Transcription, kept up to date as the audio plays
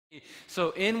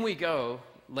So in we go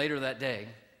later that day.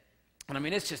 And I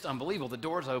mean, it's just unbelievable. The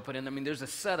doors open, and I mean, there's a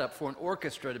setup for an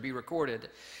orchestra to be recorded.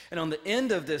 And on the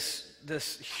end of this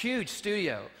huge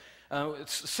studio,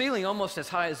 it's ceiling almost as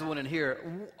high as the one in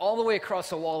here, all the way across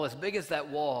the wall, as big as that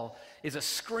wall, is a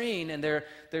screen, and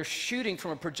they're shooting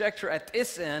from a projector at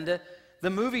this end the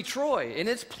movie Troy, and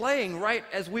it's playing right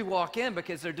as we walk in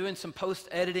because they're doing some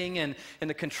post-editing, and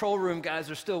the control room guys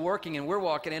are still working, and we're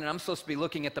walking in, and I'm supposed to be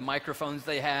looking at the microphones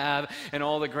they have and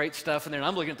all the great stuff, and then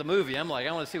I'm looking at the movie. I'm like,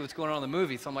 I want to see what's going on in the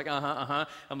movie, so I'm like,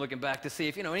 I'm looking back to see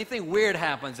if, anything weird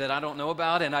happens that I don't know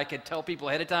about, and I could tell people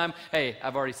ahead of time, hey,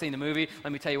 I've already seen the movie,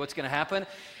 let me tell you what's going to happen.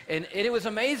 And it was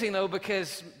amazing, though,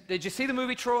 because, did you see the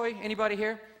movie Troy? Anybody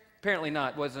here? Apparently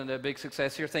not. Wasn't a big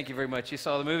success here. Thank you very much. You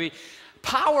saw the movie.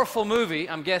 Powerful movie,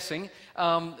 I'm guessing,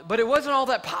 but it wasn't all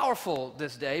that powerful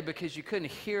this day because you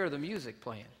couldn't hear the music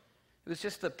playing. It was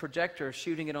just the projector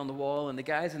shooting it on the wall, and the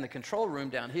guys in the control room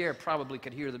down here probably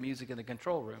could hear the music in the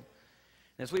control room.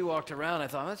 And as we walked around, I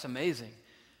thought, that's amazing.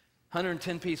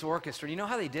 110-piece orchestra. You know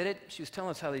how they did it? She was telling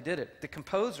us how they did it. The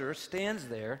composer stands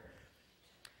there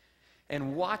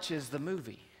and watches the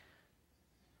movie.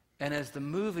 And as the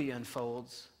movie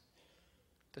unfolds,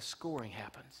 the scoring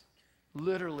happens.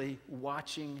 Literally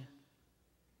watching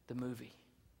the movie.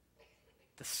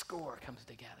 The score comes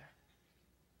together.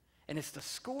 And it's the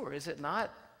score, is it not,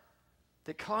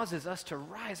 that causes us to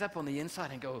rise up on the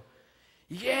inside and go,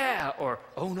 yeah, or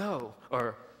oh no,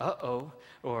 or uh-oh,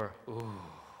 or ooh.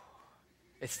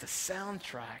 It's the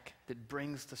soundtrack that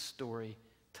brings the story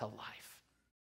to life.